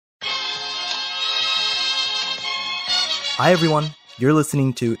Hi, everyone. You're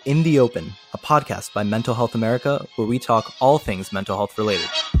listening to In the Open, a podcast by Mental Health America, where we talk all things mental health related.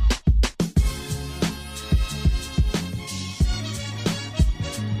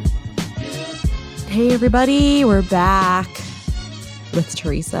 Hey, everybody. We're back with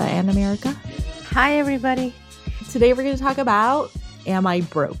Teresa and America. Hi, everybody. Today, we're going to talk about, am I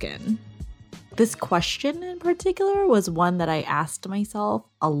broken? This question in particular was one that I asked myself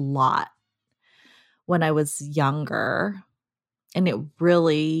a lot when I was younger. And it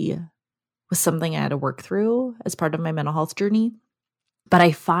really was something I had to work through as part of my mental health journey. But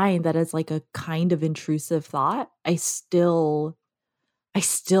I find that as like a kind of intrusive thought, I still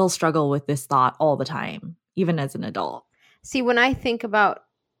struggle with this thought all the time, even as an adult. See, when I think about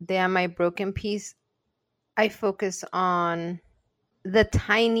the Am I Broken piece, I focus on the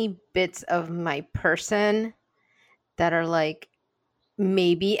tiny bits of my person that are like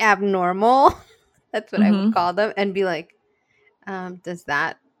maybe abnormal. That's what I would call them. And be like, does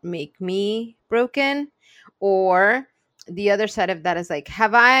that make me broken? Or the other side of that is like,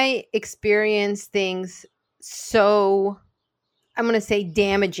 have I experienced things so, I'm going to say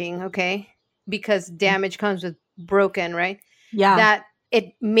damaging, okay? Because damage comes with broken, right? Yeah. That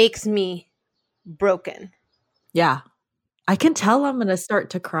it makes me broken. Yeah. I can tell I'm going to start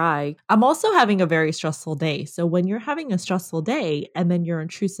to cry. I'm also having a very stressful day. So when you're having a stressful day and then your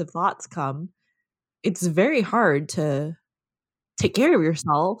intrusive thoughts come, it's very hard to take care of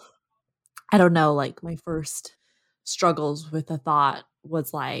yourself. I don't know, like my first struggles with a thought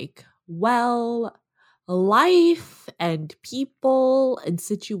was like, well, life and people and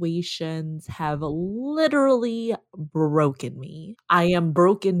situations have literally broken me. I am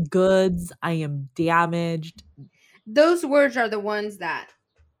broken goods. I am damaged. Those words are the ones that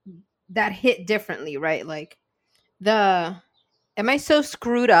hit differently, right? Like am I so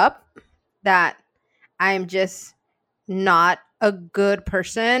screwed up that I'm just not a good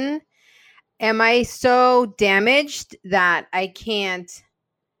person? Am I so damaged that I can't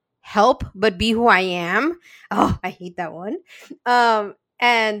help but be who I am? Oh, I hate that one.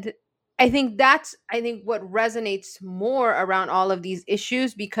 And I think what resonates more around all of these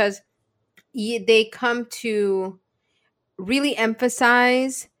issues, because they come to really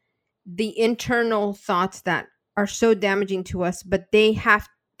emphasize the internal thoughts that are so damaging to us, but they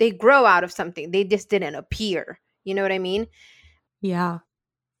grow out of something. They just didn't appear. You know what I mean? Yeah.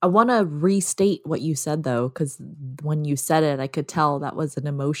 I want to restate what you said, though, because when you said it, I could tell that was an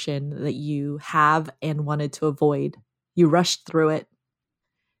emotion that you have and wanted to avoid. You rushed through it.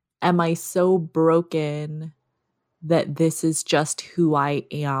 Am I so broken that this is just who I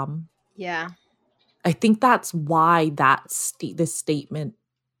am? Yeah. I think that's why this statement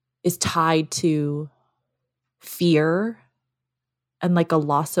is tied to fear and like a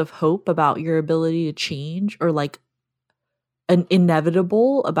loss of hope about your ability to change, or like an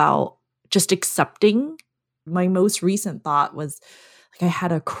inevitable about just accepting. My most recent thought was like I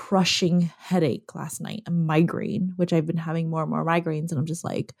had a crushing headache last night, a migraine, which I've been having more and more migraines. And I'm just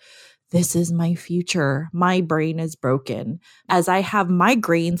like, this is my future. My brain is broken. As I have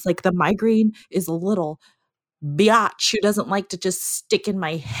migraines, like the migraine is a little biatch who doesn't like to just stick in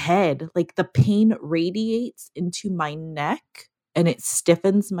my head. Like the pain radiates into my neck and it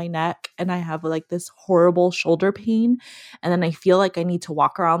stiffens my neck, and I have like this horrible shoulder pain, and then I feel like I need to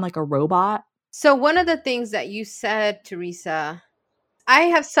walk around like a robot. So one of the things that you said, Teresa, I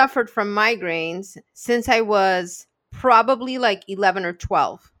have suffered from migraines since I was probably like 11 or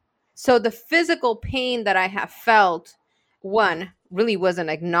 12. So the physical pain that I have felt, one, really wasn't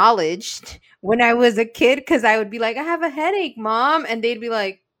acknowledged when I was a kid, because I would be like, I have a headache, Mom. And they'd be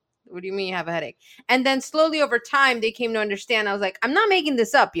like, what do you mean you have a headache? And then slowly over time, they came to understand. I was like, I'm not making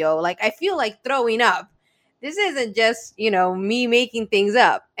this up, yo. Like, I feel like throwing up. This isn't just, me making things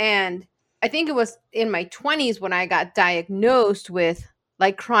up. And I think it was in my 20s when I got diagnosed with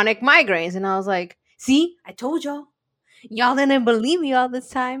like chronic migraines. And I was like, see, I told y'all. Y'all didn't believe me all this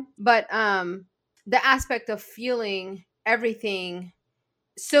time. But the aspect of feeling everything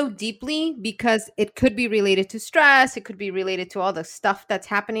so deeply, because it could be related to stress, it could be related to all the stuff that's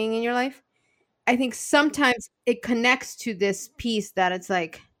happening in your life. I think sometimes it connects to this piece that it's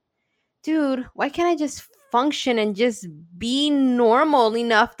like, dude, why can't I just function and just be normal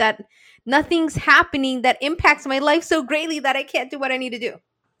enough that nothing's happening that impacts my life so greatly that I can't do what I need to do?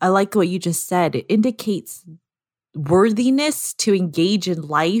 I like what you just said. It indicates worthiness to engage in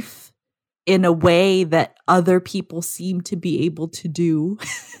life in a way that other people seem to be able to do.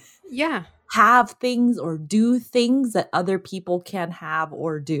 Yeah. Have things or do things that other people can have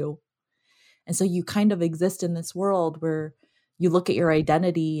or do. And so you kind of exist in this world where you look at your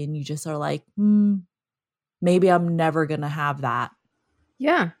identity and you just are like, maybe I'm never going to have that.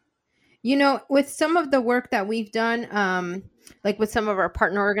 Yeah. With some of the work that we've done, like with some of our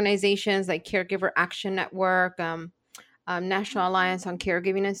partner organizations, like Caregiver Action Network, National Alliance on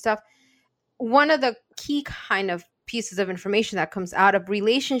Caregiving and stuff, one of the key kind of pieces of information that comes out of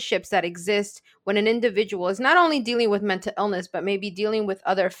relationships that exist when an individual is not only dealing with mental illness, but maybe dealing with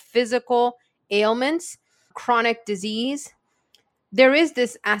other physical ailments, chronic disease, there is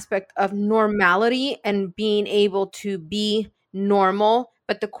this aspect of normality and being able to be normal.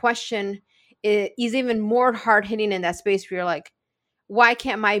 But the question is even more hard hitting in that space where you're like, why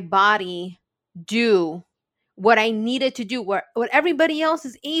can't my body do what I needed to do, what everybody else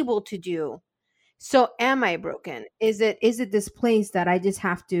is able to do? So am I broken? Is it this place that I just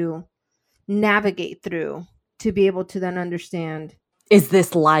have to navigate through to be able to then understand? Is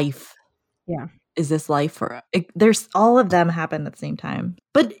this life? Yeah. Is this life for there's all of them happen at the same time.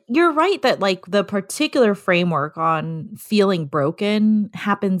 But you're right that like the particular framework on feeling broken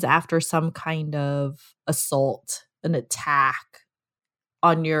happens after some kind of assault, an attack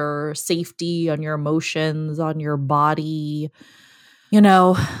on your safety, on your emotions, on your body,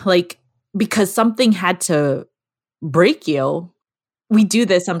 like because something had to break you. We do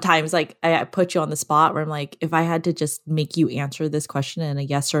this sometimes. Like I put you on the spot where I'm like, if I had to just make you answer this question in a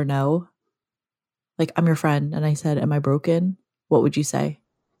yes or no, like I'm your friend and I said, am I broken? What would you say?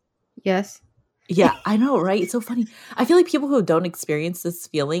 Yes. Yeah, I know, right? It's so funny. I feel like people who don't experience this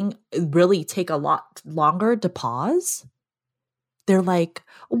feeling really take a lot longer to pause. They're like,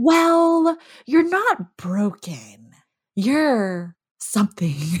 well, you're not broken. You're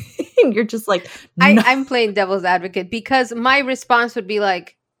something. And you're just like, no. I'm playing devil's advocate because my response would be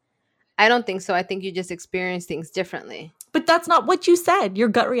like, I don't think so. I think you just experience things differently. But that's not what you said. Your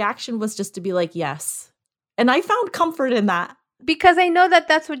gut reaction was just to be like, yes. And I found comfort in that. Because I know that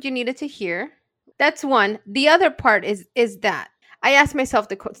that's what you needed to hear. That's one. The other part is that I asked myself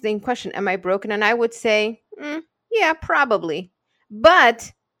the same question, am I broken? And I would say, yeah, probably.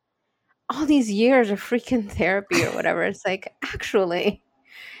 But all these years of freaking therapy or whatever, it's like, actually,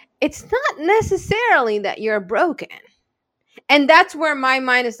 it's not necessarily that you're broken. And that's where my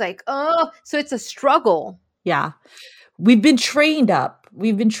mind is like, oh, so it's a struggle. Yeah. We've been trained up.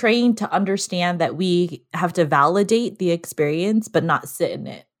 We've been trained to understand that we have to validate the experience, but not sit in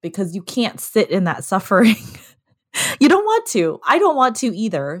it because you can't sit in that suffering. You don't want to. I don't want to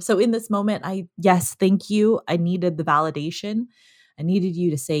either. So in this moment, yes, thank you. I needed the validation. I needed you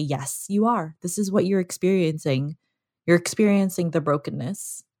to say, yes, you are. This is what you're experiencing. You're experiencing the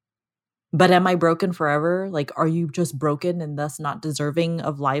brokenness. But am I broken forever? Like, are you just broken and thus not deserving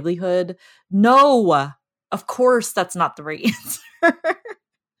of livelihood? No, of course, that's not the right answer.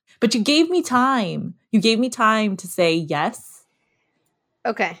 But you gave me time. You gave me time to say yes.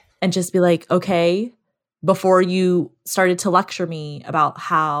 Okay. And just be like, okay, before you started to lecture me about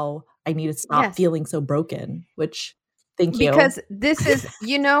how I need to stop feeling so broken, which thank you. Because this is,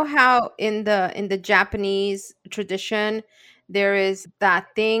 how in the Japanese tradition, there is that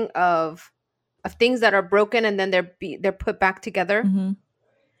thing of things that are broken and then they're put back together. Mm-hmm.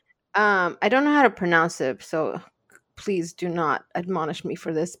 I don't know how to pronounce it, so please do not admonish me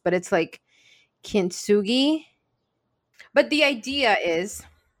for this, but it's like kintsugi. But the idea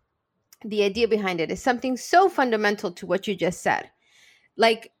behind it is something so fundamental to what you just said.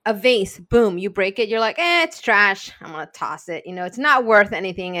 Like a vase, boom, you break it, you're like, it's trash. I'm gonna toss it. It's not worth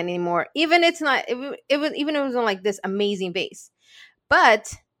anything anymore. Even it was on like this amazing vase.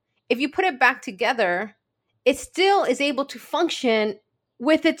 But if you put it back together, it still is able to function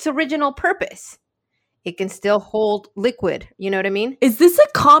with its original purpose. It can still hold liquid. You know what I mean? Is this a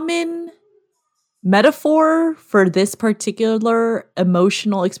common metaphor for this particular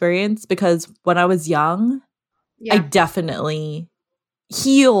emotional experience? Because when I was young, I definitely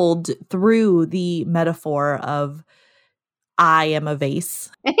healed through the metaphor of I am a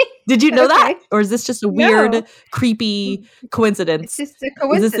vase. Did you know that? Or is this just a weird, creepy coincidence? It's just a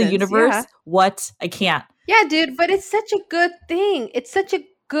coincidence. Is this the universe? Yeah. What? I can't. Yeah, dude, but it's such a good thing. It's such a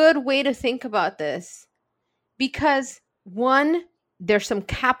good way to think about this. Because one, there's some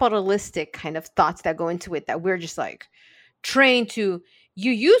capitalistic kind of thoughts that go into it that we're just like trained to.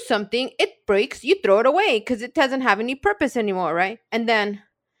 You use something, it breaks, you throw it away because it doesn't have any purpose anymore, right? And then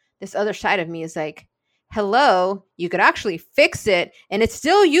this other side of me is like, hello, you could actually fix it and it's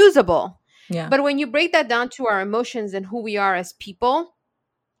still usable. Yeah. But when you break that down to our emotions and who we are as people,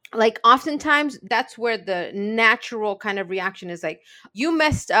 like oftentimes that's where the natural kind of reaction is like, you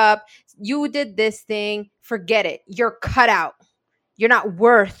messed up, you did this thing, forget it, you're cut out, you're not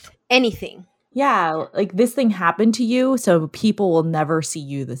worth anything. Yeah, like this thing happened to you, so people will never see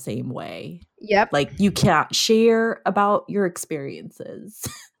you the same way. Yep. Like you can't share about your experiences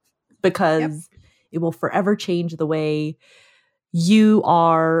Yep. because it will forever change the way you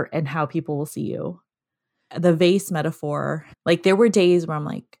are and how people will see you. The vase metaphor, like there were days where I'm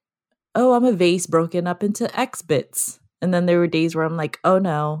like, oh, I'm a vase broken up into X bits. And then there were days where I'm like, oh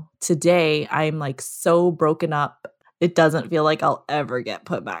no, today I'm like so broken up. It doesn't feel like I'll ever get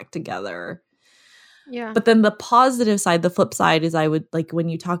put back together. Yeah. But then the positive side, the flip side is I would like when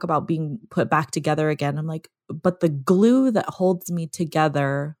you talk about being put back together again, I'm like, but the glue that holds me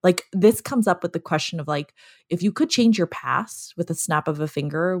together, like this comes up with the question of like, if you could change your past with a snap of a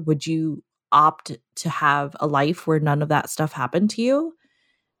finger, would you opt to have a life where none of that stuff happened to you?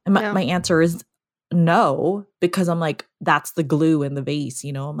 And my, No. my answer is no, because I'm like, that's the glue in the vase,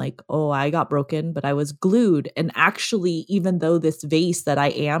 you know? I'm like, oh, I got broken, but I was glued. And actually, even though this vase that I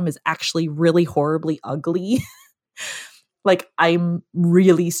am is actually really horribly ugly, like I'm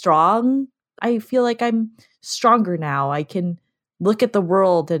really strong. I feel like I'm stronger now. I can look at the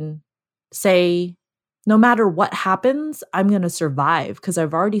world and say, no matter what happens, I'm going to survive because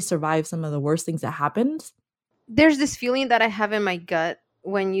I've already survived some of the worst things that happened. There's this feeling that I have in my gut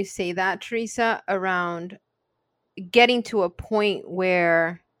when you say that, Teresa, around getting to a point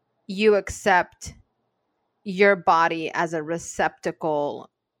where you accept your body as a receptacle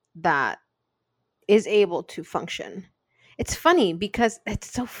that is able to function. It's funny because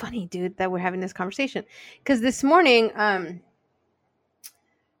it's so funny, dude, that we're having this conversation. Because this morning, I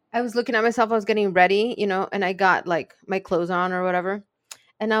was looking at myself, I was getting ready, and I got like my clothes on or whatever.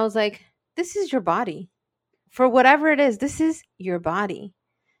 And I was like, this is your body. For whatever it is, this is your body.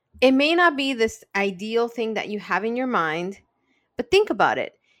 It may not be this ideal thing that you have in your mind, but think about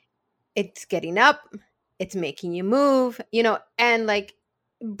it. It's getting up, it's making you move, and like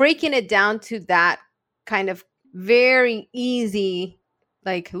breaking it down to that kind of very easy,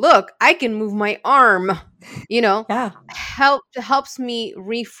 like, look, I can move my arm, Yeah. helps me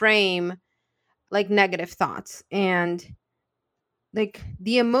reframe like negative thoughts. And like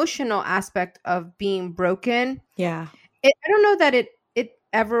the emotional aspect of being broken, Yeah. I don't know that it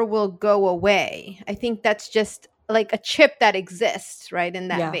ever will go away. I think that's just like a chip that exists right in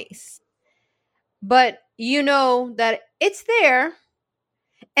that Yeah. vase. But you know that it's there,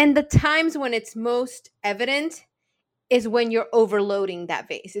 and the times when it's most evident is when you're overloading that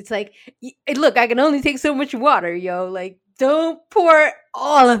vase. It's like, look, I can only take so much water, yo. Like, don't pour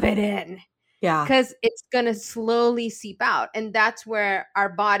all of it in Yeah. because it's going to slowly seep out. And that's where our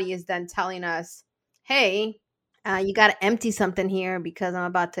body is then telling us, hey, you got to empty something here because I'm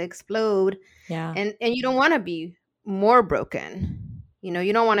about to explode. Yeah. And you don't want to be more broken.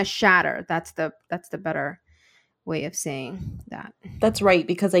 You don't want to shatter. That's the better way of saying that. That's right.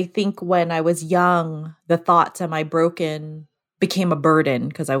 Because I think when I was young, the thoughts, am I broken, became a burden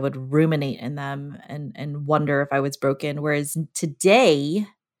because I would ruminate in them and wonder if I was broken. Whereas today,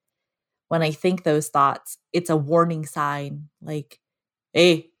 when I think those thoughts, it's a warning sign like,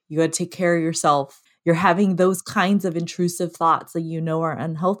 hey, you got to take care of yourself. You're having those kinds of intrusive thoughts that you know are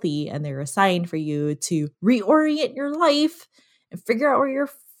unhealthy, and they're a sign for you to reorient your life and figure out where your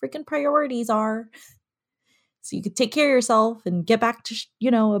freaking priorities are so you could take care of yourself and get back to,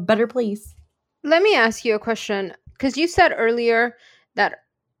 a better place. Let me ask you a question, because you said earlier that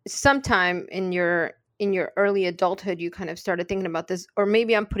sometime in your early adulthood you kind of started thinking about this, or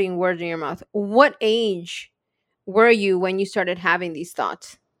maybe I'm putting words in your mouth. What age were you when you started having these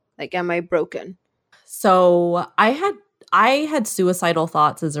thoughts? Like, am I broken? So I had suicidal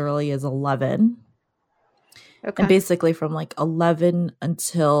thoughts as early as 11, and Okay. basically from like 11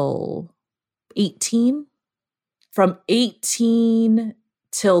 until 18. From 18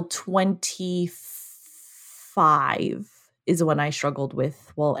 till 25 is when I struggled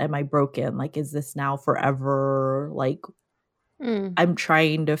with, well, am I broken? Like, is this now forever? Like, Mm. I'm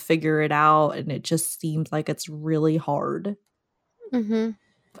trying to figure it out, and it just seems like it's really hard. Mm-hmm.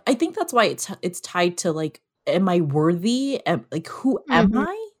 I think that's why it's tied to like, am I worthy? Like, who am Mm-hmm.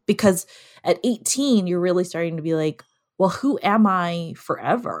 I? Because at 18, you're really starting to be like, well, who am I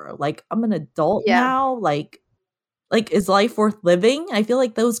forever? Like, I'm an adult Yeah. now. Like, is life worth living? I feel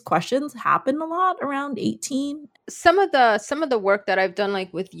like those questions happen a lot around 18. Some of the work that I've done,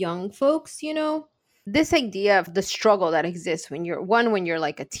 like with young folks, this idea of the struggle that exists when you're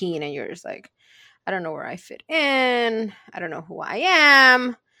like a teen and you're just like, I don't know where I fit in. I don't know who I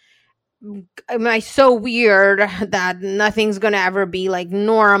am. Am I so weird that nothing's gonna ever be like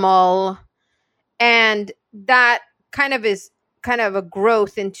normal? And that is kind of a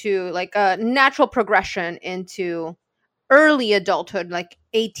growth into like a natural progression into early adulthood, like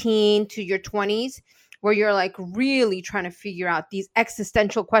 18 to your 20s, where you're like really trying to figure out these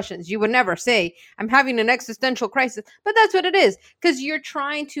existential questions. You would never say, I'm having an existential crisis, but that's what it is, because you're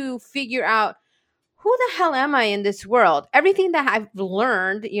trying to figure out, who the hell am I in this world? Everything that I've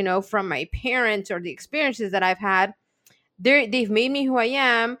learned, from my parents or the experiences that I've had, they've made me who I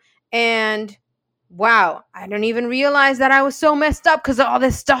am. And wow, I don't even realize that I was so messed up because of all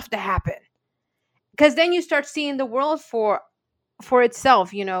this stuff that happened. Because then you start seeing the world for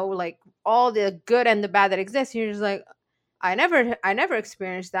itself, like all the good and the bad that exists. You're just like, I never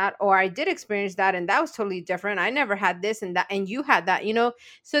experienced that, or I did experience that, and that was totally different. I never had this and that, and you had that,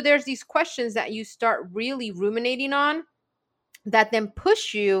 So there's these questions that you start really ruminating on, that then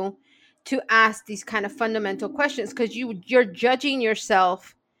push you to ask these kind of fundamental questions, because you're judging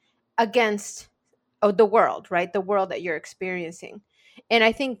yourself against the world, right? The world that you're experiencing. And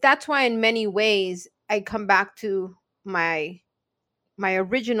I think that's why in many ways I come back to my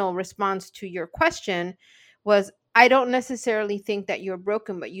original response to your question was, I don't necessarily think that you're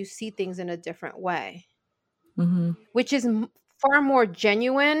broken, but you see things in a different way, which is far more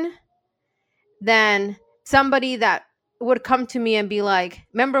genuine than somebody that would come to me and be like,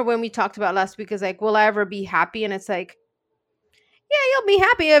 remember when we talked about last week, is like, will I ever be happy? And it's like, yeah, you'll be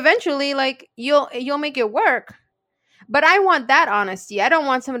happy eventually. Like you'll make it work. But I want that honesty. I don't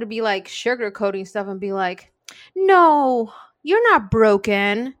want someone to be like sugarcoating stuff and be like, no, you're not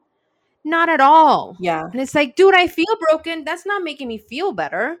broken. Not at all. Yeah. And it's like, dude, I feel broken. That's not making me feel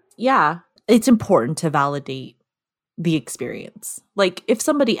better. Yeah. It's important to validate the experience. Like if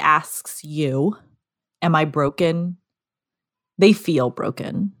somebody asks you, am I broken? They feel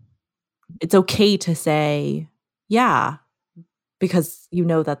broken. It's okay to say, yeah, because you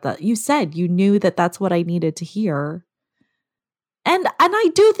know that you knew that that's what I needed to hear. And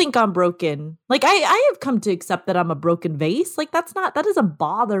I do think I'm broken. Like I have come to accept that I'm a broken vase. Like that doesn't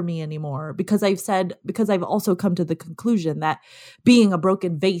bother me anymore, because I've also come to the conclusion that being a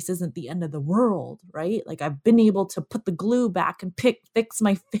broken vase isn't the end of the world, right? Like I've been able to put the glue back and fix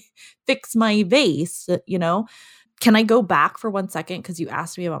my vase, Can I go back for 1 second? Because you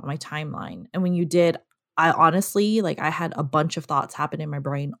asked me about my timeline. And when you did, I honestly, I had a bunch of thoughts happen in my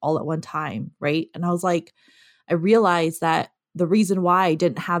brain all at one time, right? And I was like, I realized that the reason why I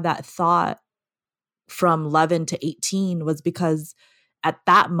didn't have that thought from 11 to 18 was because at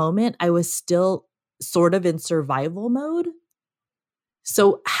that moment, I was still sort of in survival mode.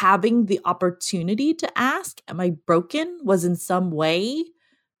 So having the opportunity to ask, am I broken, was in some way,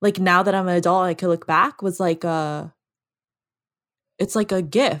 like now that I'm an adult, I can look back, was like it's like a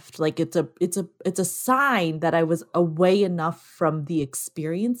gift. Like it's a sign that I was away enough from the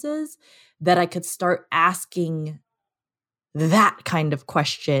experiences that I could start asking that kind of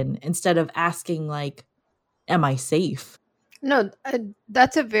question instead of asking like, am I safe? No,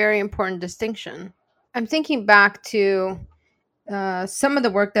 that's a very important distinction. I'm thinking back to some of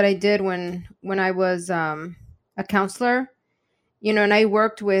the work that I did when I was a counselor, and I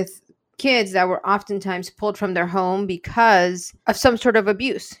worked with kids that were oftentimes pulled from their home because of some sort of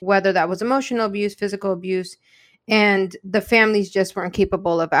abuse, whether that was emotional abuse, physical abuse, and the families just weren't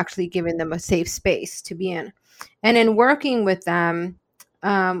capable of actually giving them a safe space to be in. And in working with them,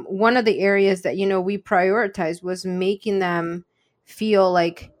 one of the areas that, we prioritized was making them feel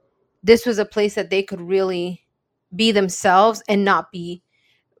like this was a place that they could really be themselves and not be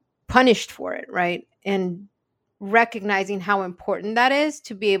punished for it, right? And recognizing how important that is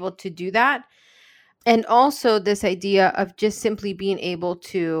to be able to do that. And also this idea of just simply being able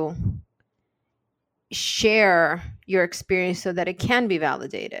to share your experience so that it can be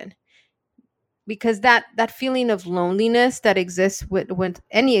validated. Because that feeling of loneliness that exists with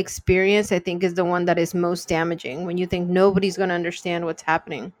any experience, I think, is the one that is most damaging, when you think nobody's going to understand what's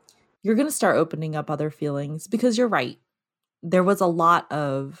happening. You're going to start opening up other feelings, because you're right. There was a lot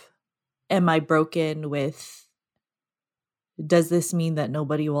of, am I broken, with, does this mean that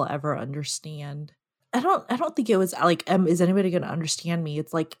nobody will ever understand? I don't think it was like, is anybody going to understand me?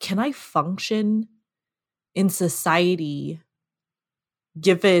 It's like, can I function in society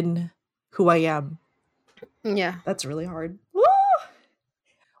given who I am? Yeah. That's really hard. Woo!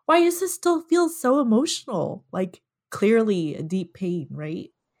 Why does this still feel so emotional? Like clearly a deep pain, right?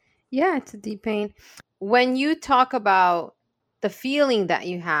 Yeah, it's a deep pain. When you talk about the feeling that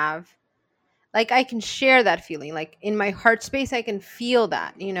you have, like I can share that feeling, like in my heart space, I can feel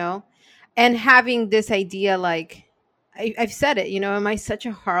that, and having this idea, like I've said it, am I such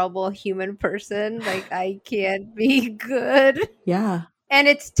a horrible human person? Like I can't be good. Yeah. And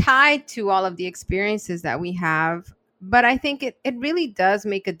it's tied to all of the experiences that we have. But I think it really does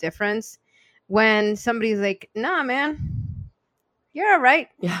make a difference when somebody's like, nah, man, You're all right.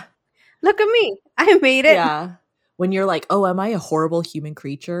 Yeah. Look at me. I made it. Yeah. When you're like, oh, am I a horrible human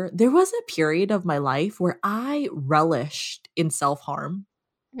creature? There was a period of my life where I relished in self-harm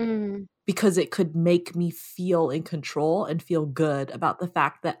Mm. because it could make me feel in control and feel good about the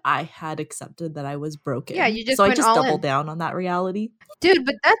fact that I had accepted that I was broken. Yeah, you just so I went just all doubled in. down on that reality. Dude,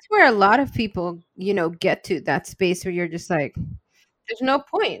 but that's where a lot of people, get to that space where you're just like, there's no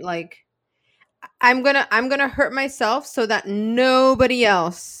point. Like, I'm gonna hurt myself so that nobody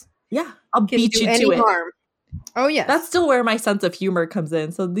else Yeah, I'll can beat do you any to it. harm. Oh yes. That's still where my sense of humor comes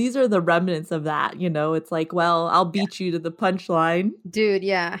in. So these are the remnants of that, It's like, well, I'll beat you to the punchline. Dude,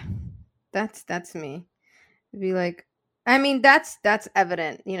 yeah. That's me. Be like, I mean, that's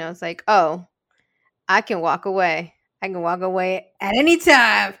evident. It's like, oh, I can walk away. I can walk away at any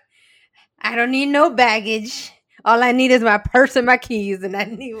time. I don't need no baggage. All I need is my purse and my keys. And I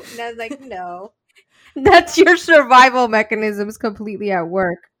was like, no. That's your survival mechanisms completely at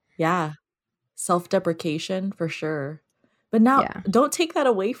work. Yeah. Self-deprecation for sure. But now don't take that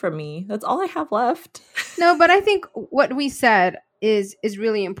away from me. That's all I have left. No, but I think what we said is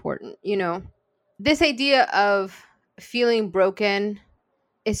really important. This idea of feeling broken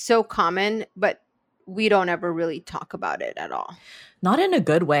is so common, but we don't ever really talk about it at all. Not in a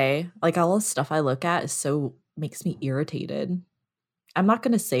good way. Like all the stuff I look at makes me irritated. I'm not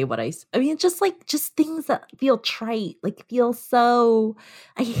going to say what I mean, just things that feel trite, like feel so,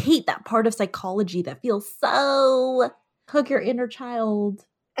 I hate that part of psychology that feels so hug your inner child.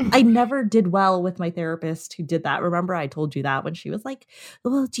 I never did well with my therapist who did that. Remember I told you that when she was like,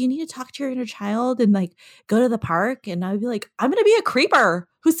 well, do you need to talk to your inner child and like go to the park? And I would be like, I'm going to be a creeper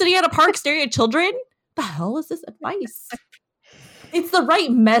who's sitting at a park staring at children. The hell is this advice? It's the right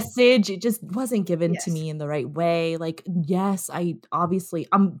message. It just wasn't given to me in the right way. Like, yes,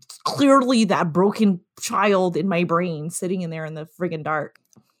 I'm clearly that broken child in my brain sitting in there in the friggin' dark.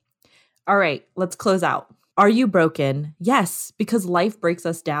 All right, let's close out. Are you broken? Yes, because life breaks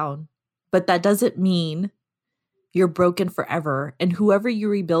us down. But that doesn't mean you're broken forever. And whoever you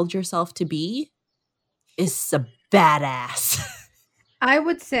rebuild yourself to be is a badass. I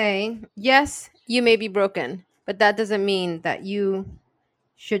would say, yes, you may be broken, but that doesn't mean that you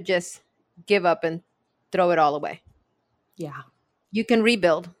should just give up and throw it all away. Yeah. You can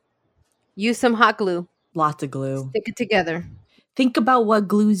rebuild. Use some hot glue. Lots of glue. Stick it together. Think about what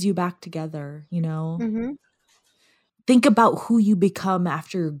glues you back together, Mm-hmm. Think about who you become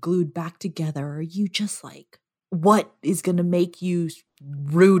after you're glued back together. Are you just like, what is going to make you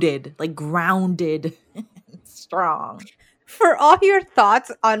rooted, like grounded, strong? For all your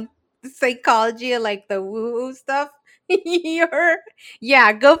thoughts on psychology and like the woo-woo stuff,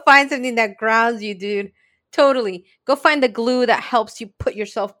 go find something that grounds you, dude. Totally. Go find the glue that helps you put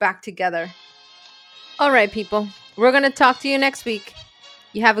yourself back together. All right, people. We're going to talk to you next week.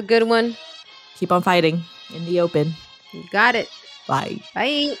 You have a good one. Keep on fighting in the open. You got it. Bye.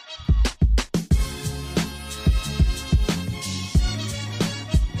 Bye.